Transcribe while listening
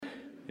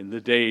in the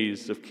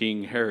days of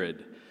King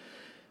Herod.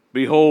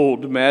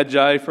 Behold,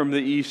 Magi from the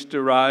east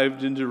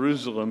arrived in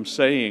Jerusalem,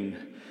 saying,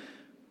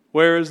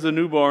 "Where is the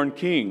newborn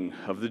King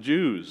of the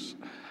Jews?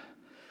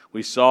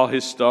 We saw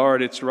his star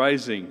at its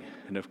rising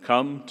and have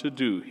come to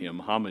do him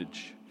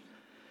homage."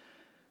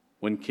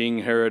 When King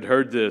Herod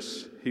heard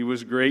this, he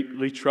was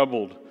greatly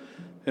troubled,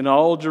 and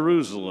all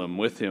Jerusalem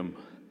with him.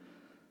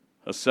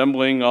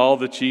 Assembling all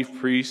the chief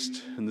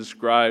priests and the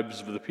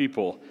scribes of the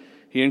people,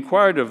 he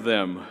inquired of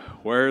them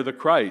where the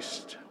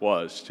Christ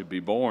was to be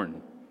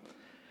born.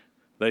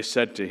 They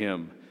said to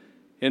him,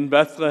 "In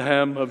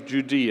Bethlehem of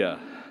Judea,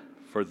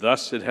 for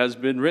thus it has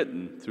been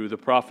written through the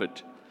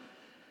prophet,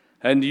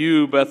 'And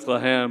you,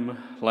 Bethlehem,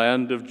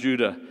 land of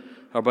Judah,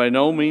 are by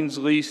no means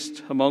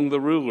least among the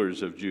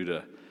rulers of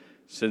Judah,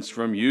 since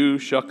from you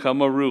shall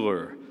come a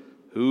ruler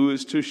who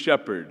is to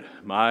shepherd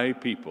my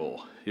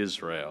people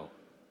Israel.'"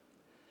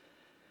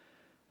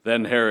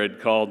 Then Herod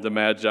called the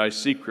Magi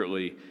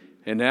secretly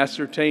and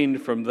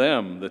ascertained from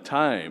them the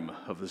time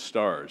of the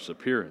star's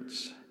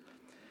appearance.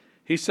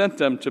 He sent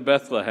them to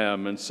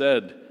Bethlehem and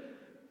said,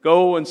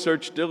 "Go and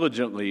search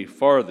diligently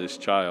for this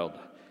child.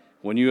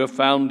 When you have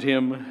found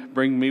him,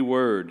 bring me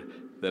word,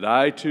 that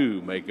I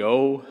too may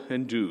go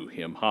and do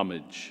him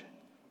homage."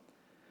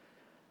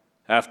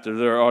 After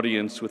their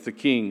audience with the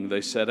king, they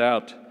set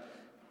out,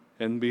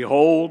 and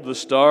behold, the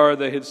star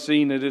they had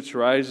seen at its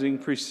rising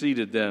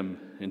preceded them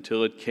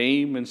until it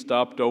came and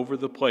stopped over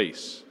the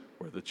place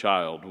where the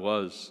child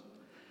was.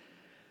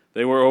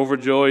 They were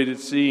overjoyed at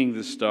seeing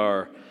the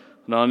star,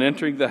 and on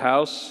entering the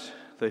house,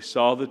 they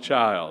saw the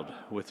child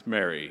with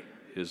Mary,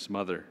 his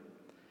mother.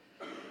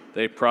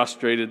 They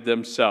prostrated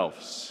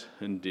themselves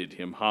and did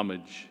him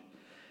homage.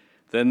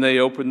 Then they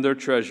opened their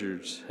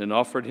treasures and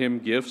offered him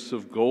gifts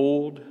of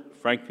gold,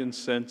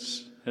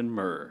 frankincense, and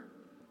myrrh.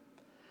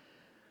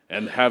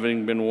 And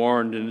having been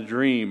warned in a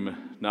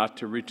dream not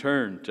to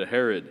return to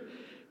Herod,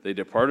 they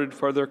departed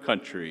for their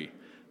country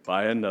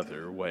by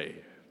another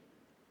way.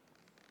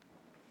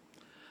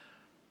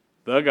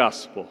 The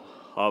Gospel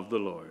of the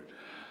Lord.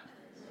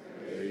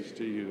 Praise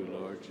to you,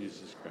 Lord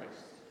Jesus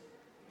Christ.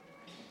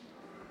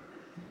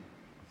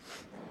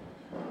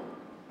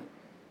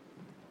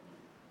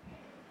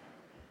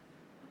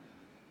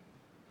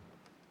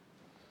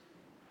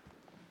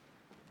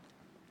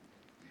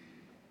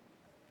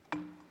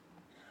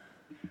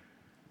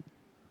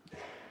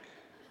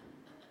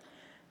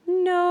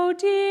 Know,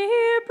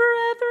 dear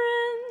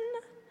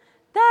brethren,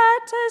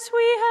 that as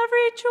we have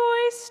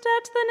rejoiced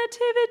at the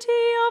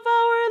nativity of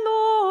our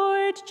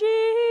Lord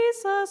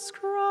Jesus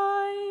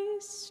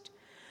Christ,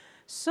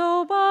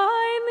 so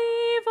by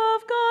leave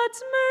of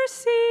God's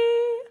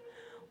mercy,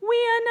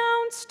 we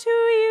announce to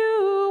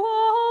you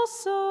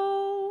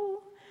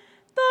also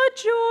the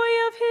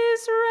joy of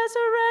his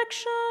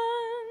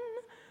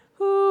resurrection,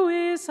 who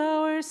is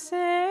our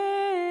Savior.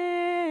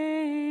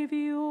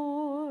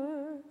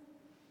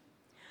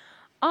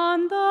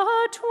 On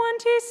the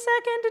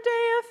 22nd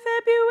day of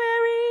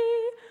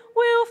February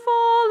will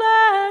fall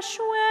Ash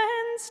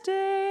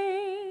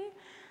Wednesday,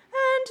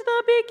 and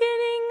the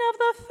beginning of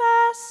the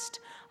fast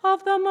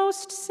of the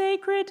most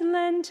sacred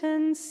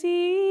Lenten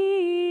season.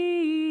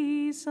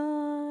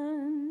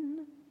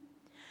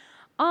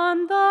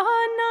 On the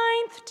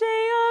 9th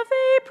day of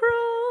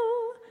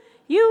April,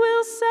 you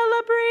will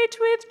celebrate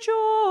with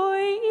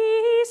joy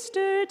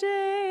Easter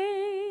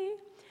Day,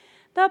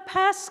 the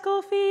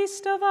Paschal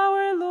feast of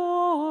our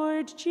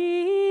Lord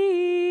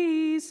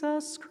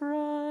Jesus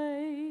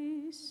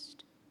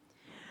Christ.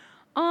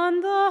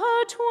 On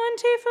the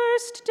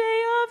 21st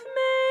day of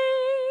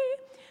May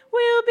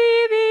will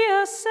be the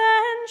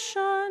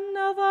Ascension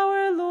of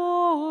our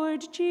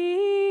Lord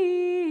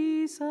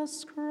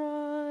Jesus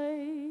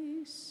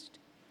Christ.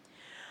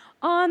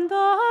 On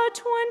the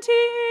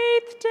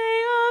 28th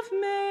day of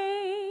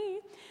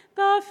May,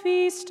 the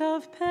feast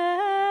of Pentecost.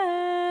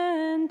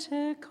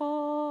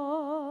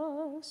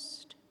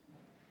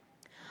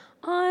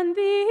 On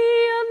the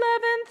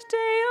 11th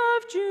day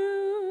of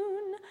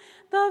June,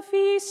 the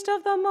feast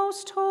of the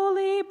most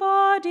holy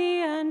body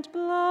and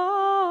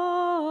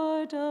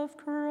blood of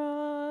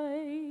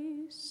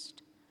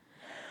Christ.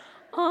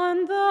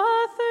 On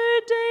the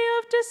 3rd day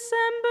of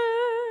December,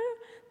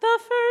 the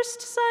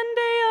first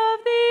Sunday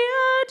of the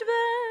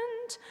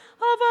Advent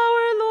of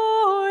our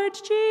Lord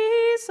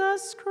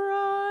Jesus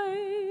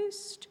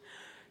Christ,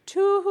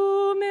 to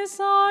whom is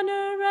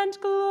honor and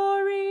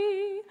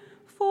glory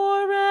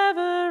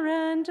forever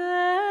and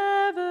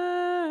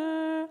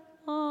ever.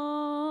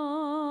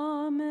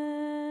 Amen.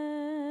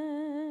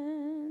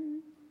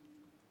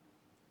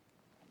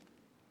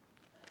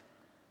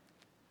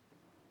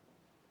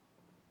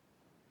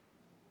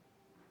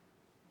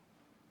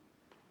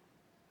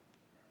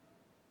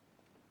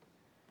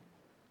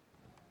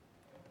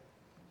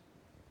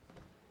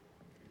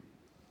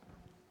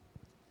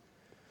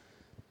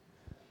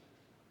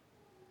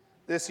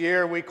 This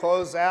year we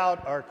close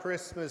out our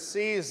Christmas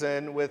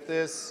season with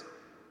this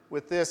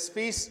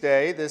feast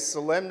day, this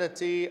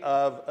solemnity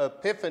of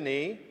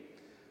Epiphany,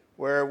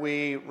 where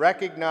we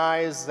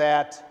recognize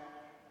that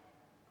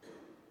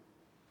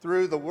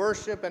through the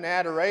worship and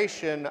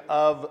adoration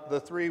of the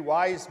three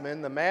wise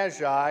men, the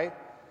Magi,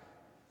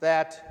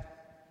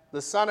 that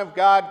the Son of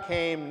God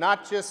came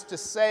not just to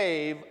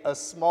save a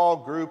small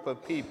group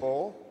of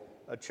people,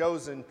 a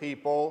chosen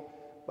people,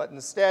 but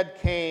instead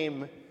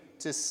came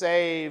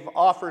to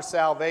offer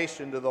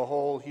salvation to the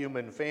whole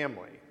human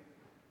family.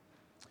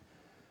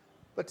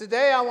 But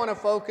today I want to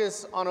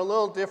focus on a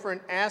little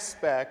different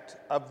aspect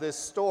of this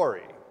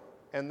story,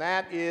 and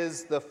that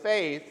is the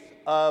faith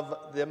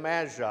of the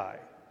Magi.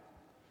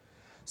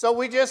 So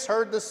we just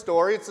heard the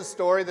story. It's a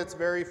story that's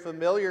very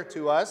familiar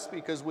to us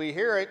because we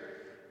hear it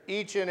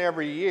each and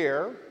every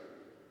year.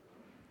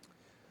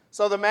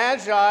 So the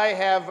Magi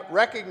have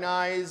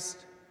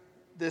recognized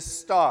this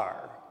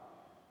star.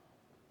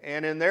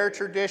 And in their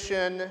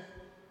tradition,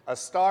 a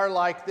star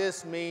like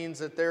this means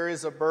that there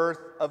is a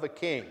birth of a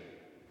king.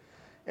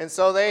 And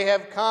so they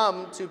have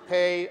come to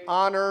pay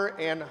honor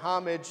and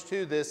homage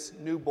to this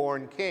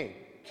newborn king.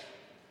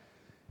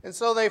 And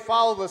so they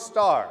follow the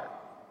star.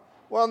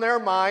 Well, in their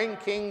mind,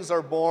 kings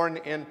are born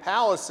in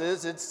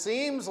palaces. It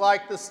seems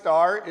like the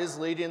star is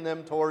leading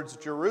them towards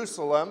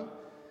Jerusalem.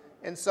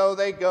 And so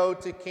they go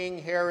to King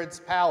Herod's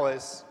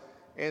palace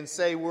and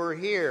say, "We're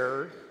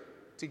here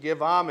to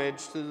give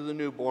homage to the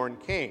newborn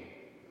king."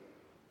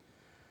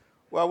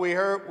 Well, we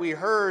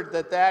heard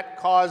that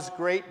caused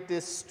great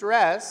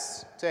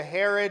distress to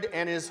Herod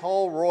and his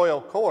whole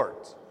royal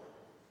court.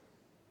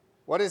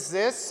 What is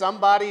this?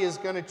 Somebody is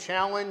going to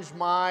challenge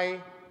my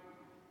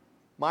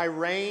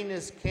reign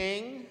as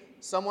king.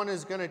 Someone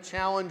is going to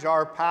challenge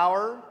our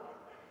power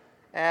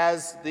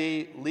as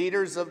the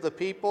leaders of the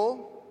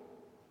people.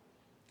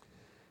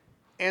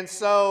 And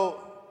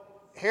so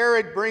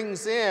Herod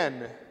brings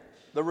in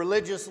the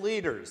religious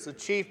leaders, the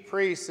chief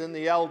priests and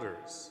the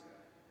elders,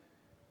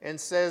 and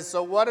says,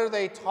 "So what are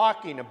they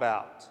talking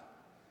about?"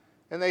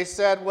 And they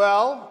said,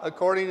 "Well,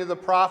 according to the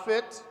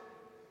prophet,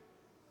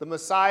 the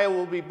Messiah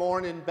will be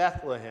born in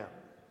Bethlehem,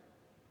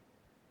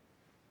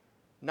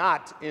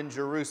 not in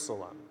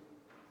Jerusalem."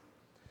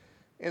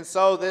 And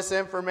so this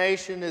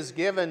information is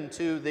given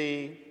to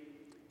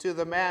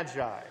the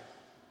Magi.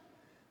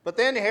 But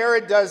then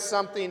Herod does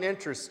something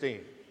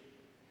interesting.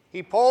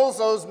 He pulls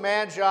those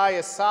Magi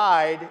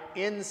aside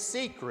in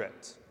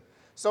secret.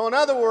 So in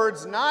other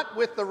words, not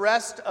with the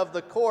rest of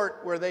the court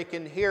where they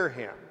can hear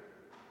him,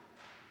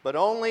 but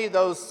only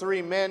those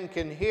three men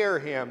can hear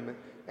him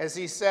as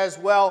he says,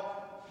 "Well,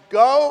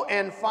 go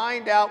and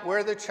find out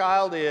where the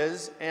child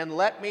is and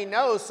let me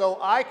know so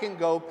I can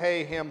go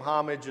pay him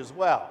homage as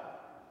well."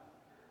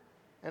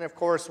 And of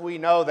course, we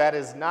know that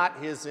is not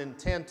his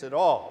intent at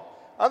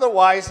all.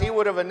 Otherwise, he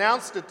would have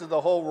announced it to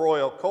the whole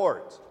royal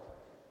court.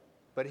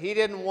 But he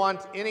didn't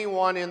want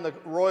anyone in the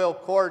royal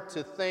court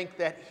to think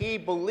that he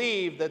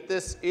believed that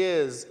this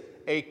is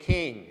a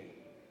king.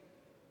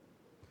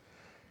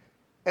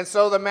 And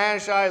so the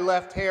Magi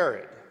left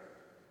Herod.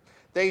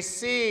 They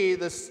see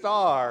the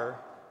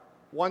star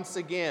once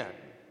again,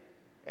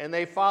 and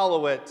they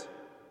follow it,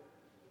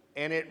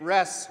 and it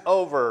rests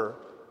over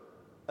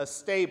a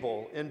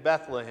stable in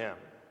Bethlehem.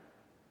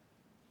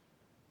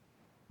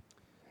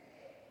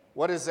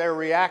 What is their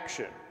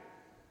reaction?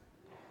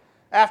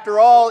 After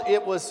all,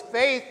 it was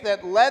faith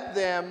that led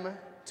them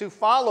to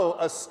follow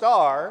a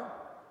star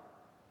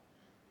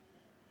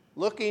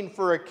looking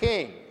for a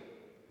king.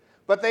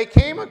 But they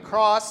came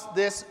across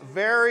this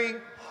very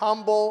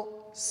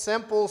humble,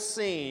 simple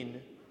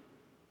scene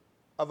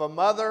of a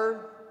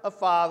mother, a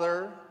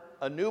father,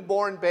 a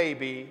newborn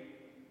baby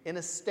in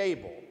a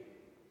stable.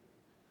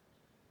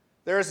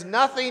 There's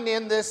nothing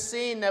in this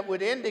scene that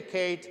would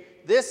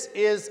indicate this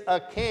is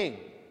a king.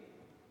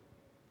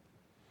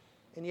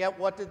 And yet,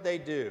 what did they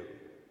do?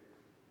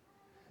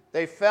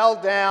 They fell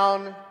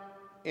down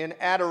in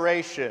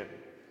adoration,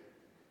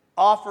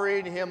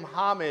 offering him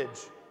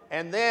homage,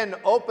 and then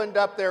opened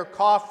up their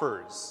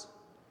coffers,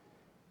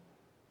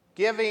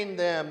 giving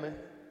them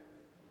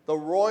the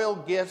royal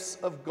gifts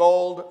of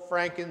gold,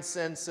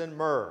 frankincense, and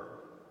myrrh.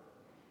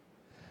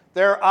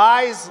 Their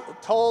eyes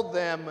told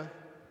them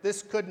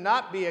this could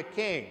not be a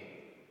king,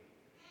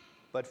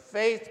 but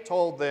faith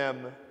told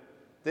them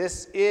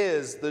this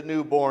is the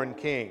newborn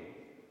king.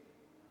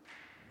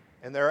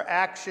 And their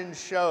actions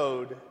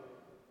showed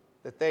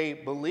that they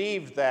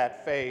believed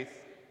that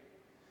faith,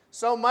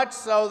 so much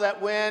so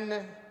that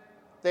when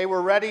they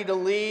were ready to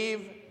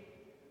leave,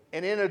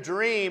 and in a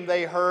dream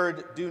they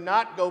heard, "Do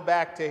not go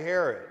back to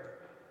Herod."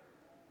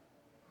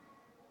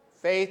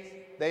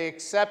 Faith, they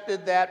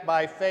accepted that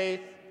by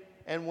faith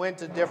and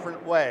went a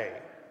different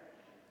way,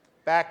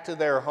 back to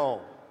their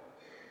home.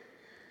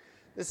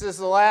 This is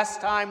the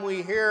last time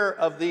we hear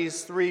of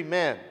these three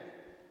men.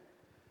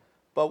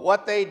 But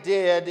what they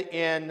did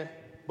in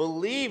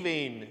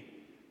believing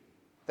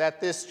that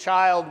this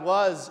child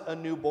was a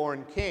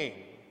newborn king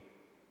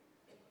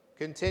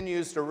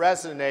continues to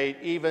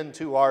resonate even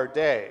to our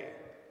day.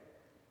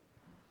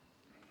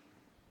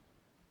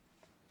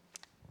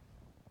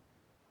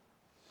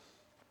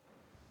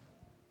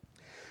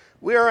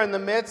 We are in the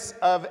midst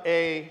of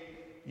a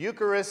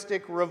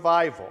Eucharistic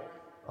revival,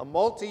 a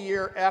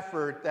multi-year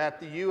effort that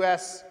the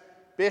U.S.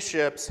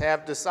 bishops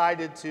have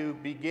decided to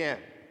begin.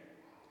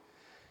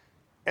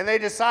 And they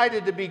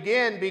decided to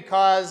begin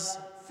because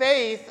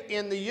faith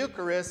in the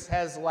Eucharist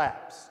has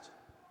lapsed.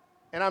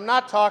 And I'm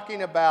not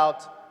talking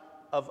about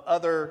of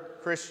other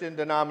Christian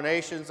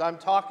denominations, I'm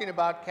talking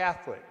about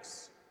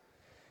Catholics.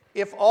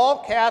 If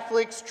all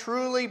Catholics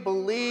truly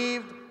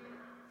believed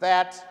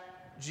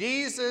that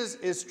Jesus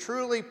is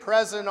truly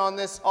present on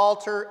this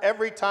altar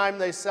every time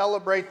they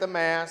celebrate the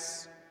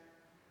Mass,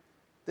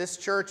 this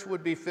church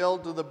would be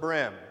filled to the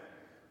brim.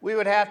 We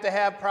would have to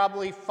have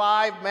probably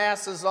 5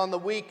 Masses on the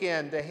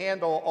weekend to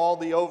handle all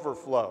the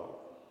overflow.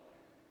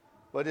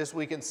 But as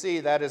we can see,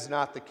 that is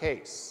not the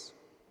case.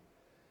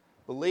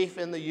 Belief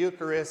in the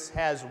Eucharist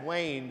has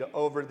waned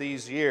over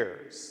these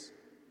years.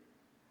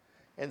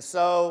 And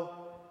so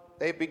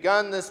they've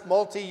begun this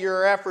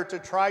multi-year effort to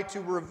try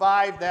to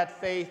revive that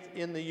faith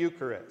in the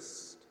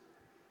Eucharist.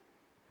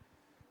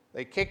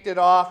 They kicked it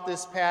off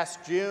this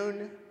past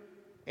June,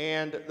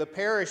 and the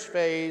parish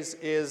phase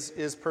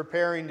is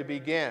preparing to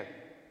begin.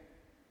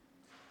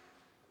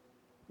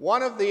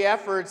 One of the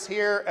efforts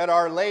here at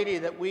Our Lady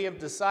that we have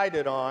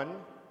decided on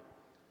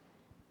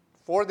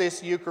for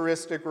this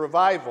Eucharistic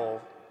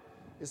revival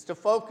is to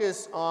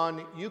focus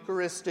on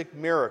Eucharistic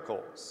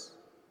miracles.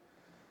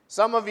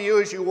 Some of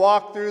you, as you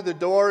walked through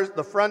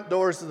the front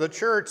doors of the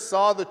church,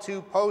 saw the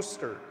 2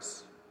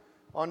 posters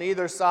on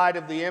either side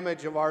of the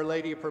image of Our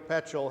Lady of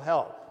Perpetual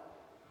Help,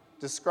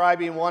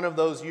 describing one of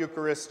those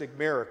Eucharistic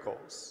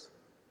miracles.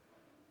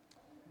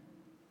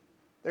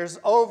 There's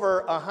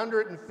over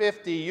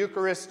 150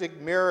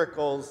 Eucharistic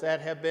miracles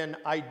that have been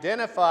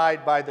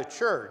identified by the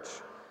church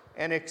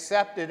and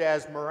accepted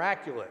as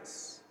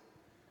miraculous.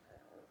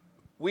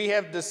 We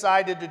have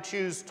decided to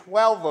choose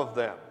 12 of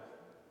them,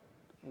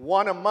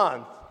 1 a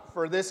month,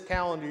 for this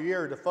calendar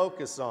year to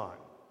focus on.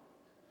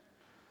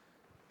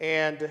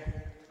 And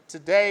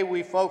today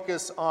we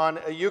focus on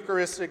a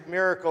Eucharistic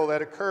miracle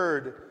that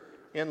occurred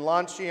in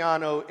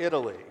Lanciano,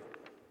 Italy.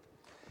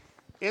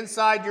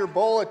 Inside your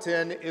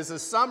bulletin is a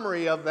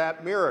summary of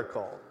that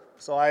miracle.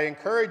 So I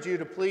encourage you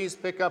to please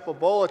pick up a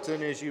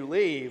bulletin as you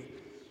leave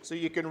so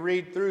you can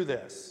read through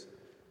this.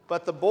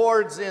 But the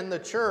boards in the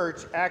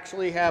church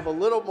actually have a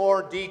little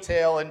more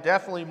detail and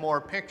definitely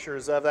more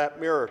pictures of that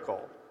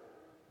miracle.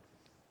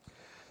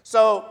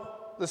 So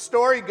the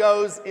story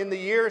goes, in the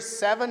year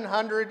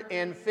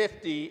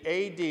 750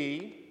 AD,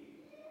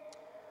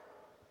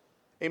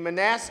 a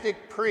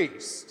monastic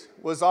priest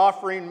was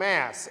offering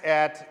Mass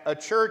at a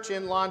church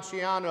in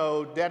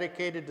Lanciano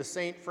dedicated to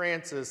St.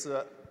 Francis.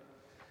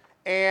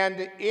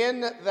 And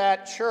in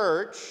that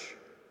church,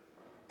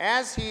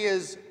 as he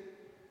is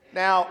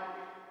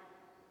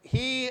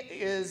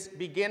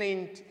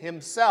beginning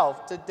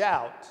himself to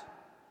doubt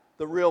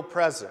the real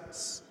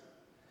presence.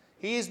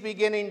 He's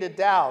beginning to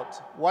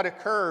doubt what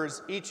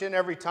occurs each and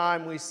every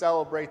time we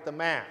celebrate the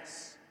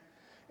Mass.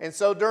 And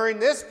so during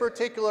this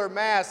particular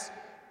Mass,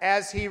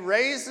 as he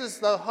raises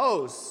the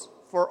host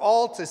for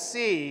all to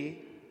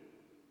see,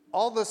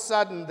 all of a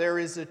sudden there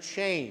is a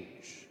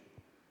change,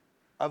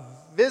 a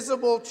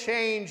visible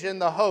change in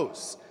the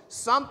host.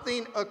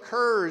 Something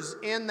occurs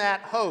in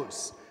that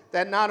host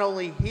that not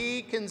only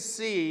he can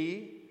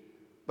see,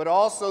 but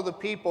also the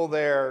people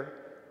there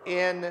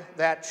in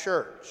that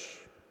church.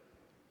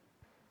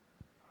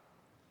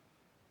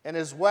 And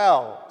as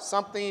well,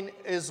 something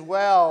as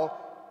well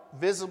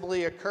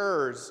visibly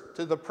occurs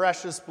to the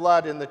precious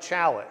blood in the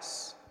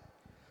chalice.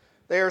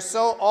 They are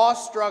so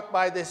awestruck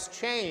by this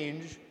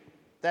change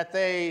that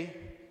they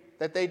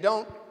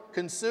don't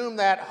consume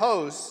that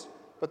host,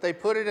 but they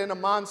put it in a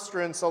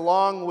monstrance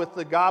along with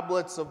the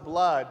goblets of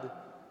blood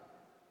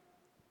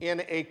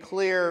in a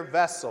clear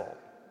vessel.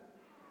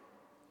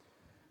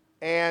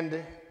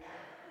 And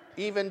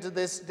even to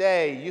this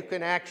day, you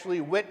can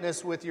actually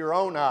witness with your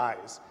own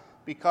eyes,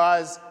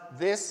 because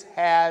this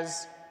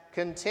has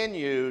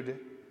continued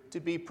to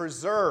be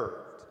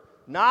preserved,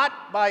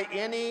 not by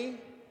any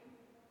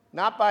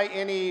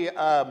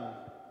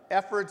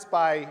efforts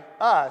by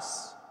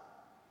us,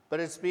 but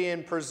it's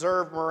being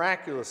preserved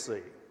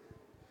miraculously.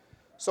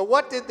 So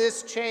what did the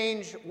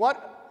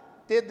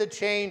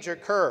change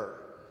occur?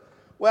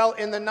 Well,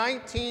 in the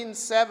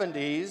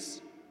 1970s,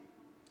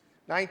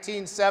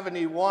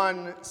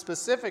 1971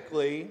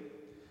 specifically,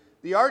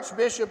 the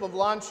Archbishop of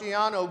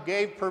Lanciano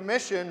gave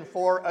permission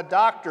for a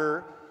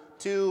doctor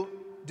to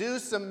do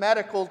some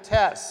medical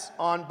tests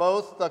on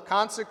both the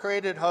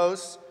consecrated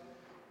host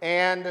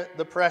and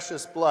the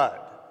precious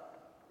blood.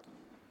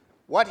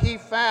 What he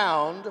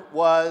found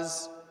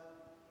was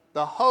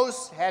the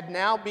host had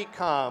now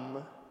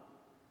become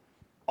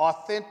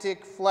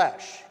authentic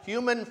flesh,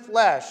 human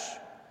flesh,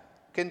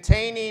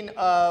 containing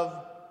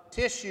of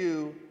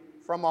tissue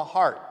from a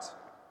heart,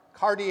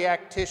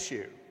 cardiac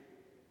tissue.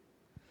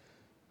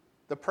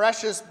 The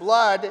precious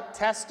blood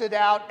tested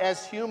out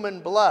as human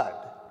blood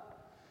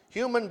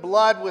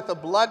with a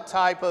blood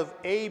type of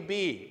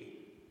AB,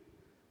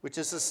 which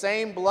is the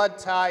same blood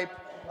type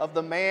of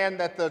the man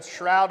that the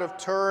Shroud of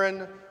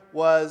Turin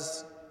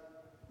was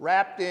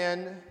wrapped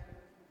in,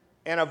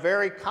 and a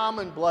very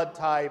common blood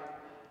type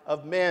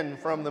of men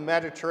from the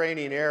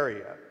Mediterranean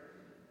area.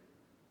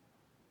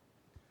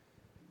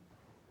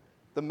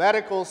 The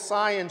medical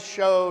science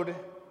showed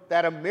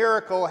that a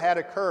miracle had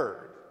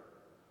occurred.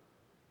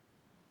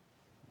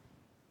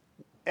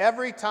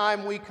 Every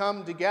time we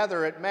come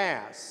together at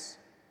Mass,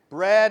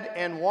 bread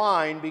and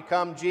wine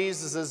become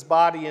Jesus'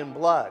 body and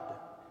blood.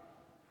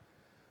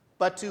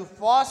 But to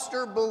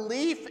foster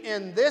belief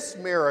in this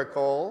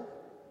miracle,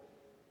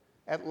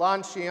 at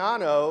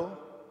Lanciano,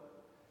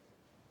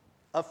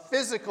 a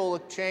physical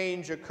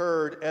exchange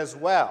occurred as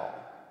well,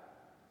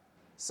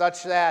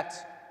 such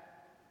that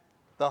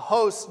the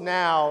host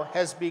now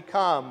has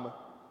become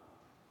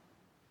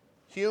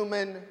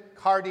human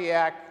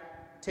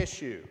cardiac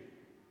tissue.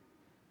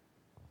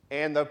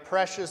 And the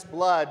precious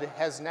blood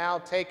has now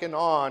taken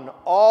on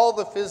all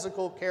the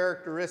physical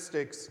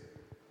characteristics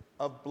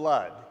of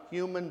blood,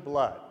 human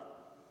blood.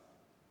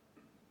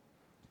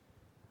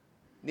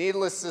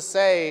 Needless to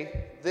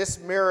say, this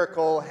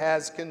miracle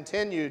has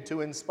continued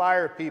to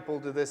inspire people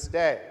to this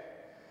day.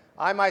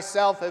 I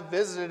myself have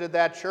visited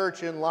that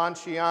church in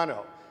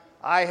Lanciano.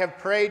 I have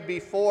prayed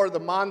before the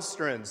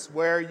monstrance,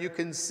 where you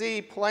can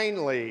see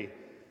plainly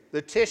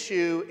the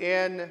tissue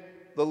in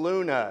the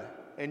Luna,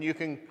 and you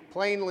can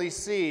plainly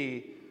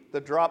see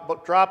the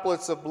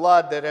droplets of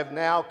blood that have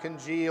now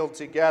congealed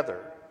together.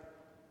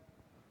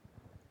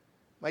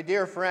 My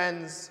dear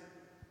friends,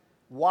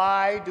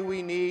 why do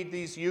we need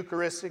these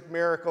Eucharistic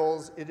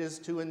miracles? It is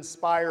to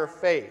inspire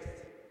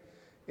faith.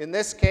 In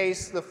this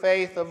case, the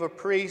faith of a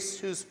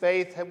priest whose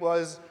faith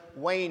was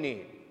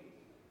waning,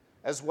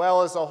 as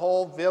well as a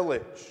whole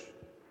village.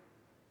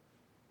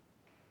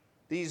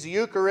 These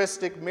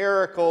Eucharistic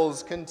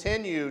miracles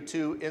continue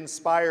to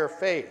inspire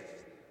faith.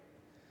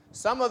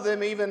 Some of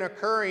them even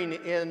occurring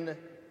in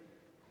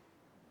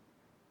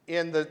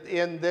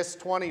this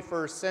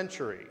 21st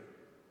century.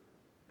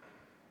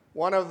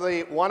 One of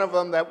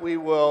them that we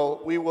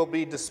will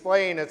be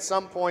displaying at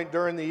some point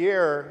during the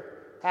year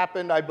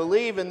happened, I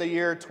believe, in the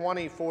year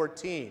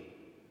 2014.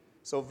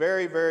 So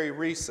very, very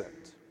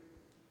recent.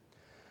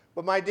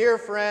 But my dear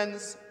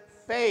friends,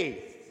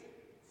 faith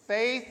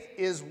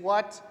is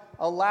what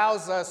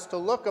allows us to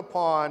look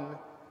upon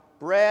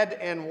bread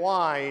and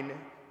wine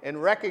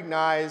and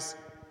recognize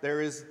there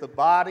is the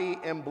body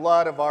and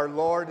blood of our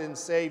Lord and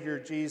Savior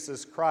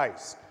Jesus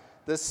Christ,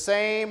 the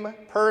same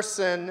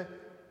person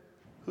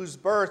whose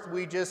birth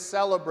we just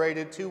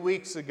celebrated 2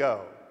 weeks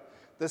ago,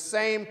 the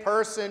same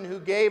person who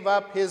gave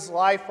up his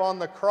life on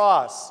the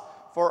cross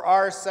for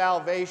our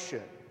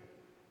salvation.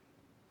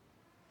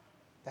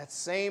 That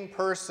same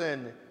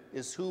person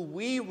is who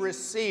we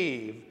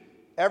receive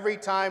every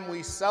time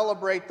we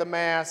celebrate the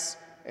Mass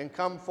and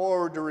come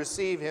forward to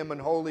receive him in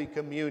Holy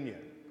Communion.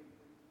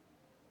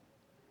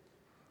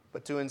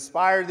 But to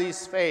inspire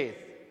these faith,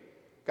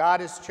 God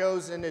has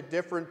chosen at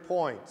different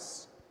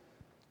points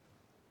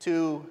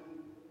to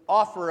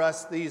offer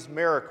us these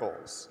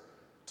miracles,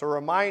 to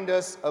remind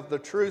us of the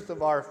truth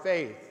of our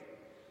faith,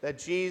 that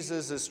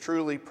Jesus is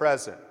truly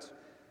present.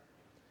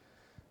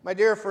 My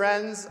dear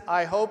friends,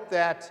 I hope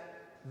that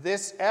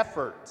this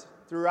effort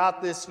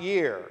throughout this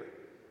year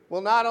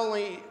will not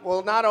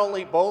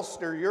only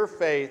bolster your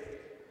faith,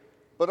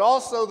 but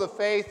also the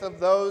faith of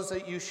those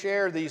that you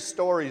share these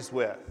stories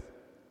with.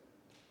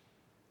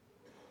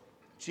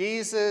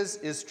 Jesus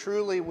is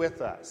truly with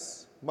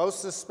us,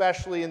 most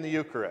especially in the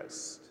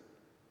Eucharist.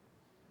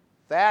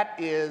 That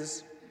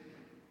is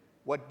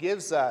what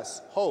gives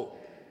us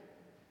hope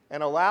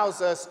and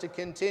allows us to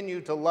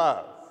continue to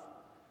love,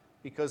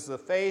 because the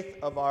faith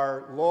of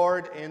our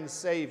Lord and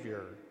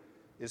Savior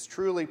is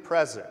truly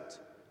present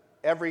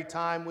every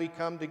time we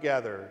come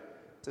together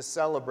to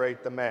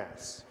celebrate the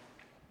Mass.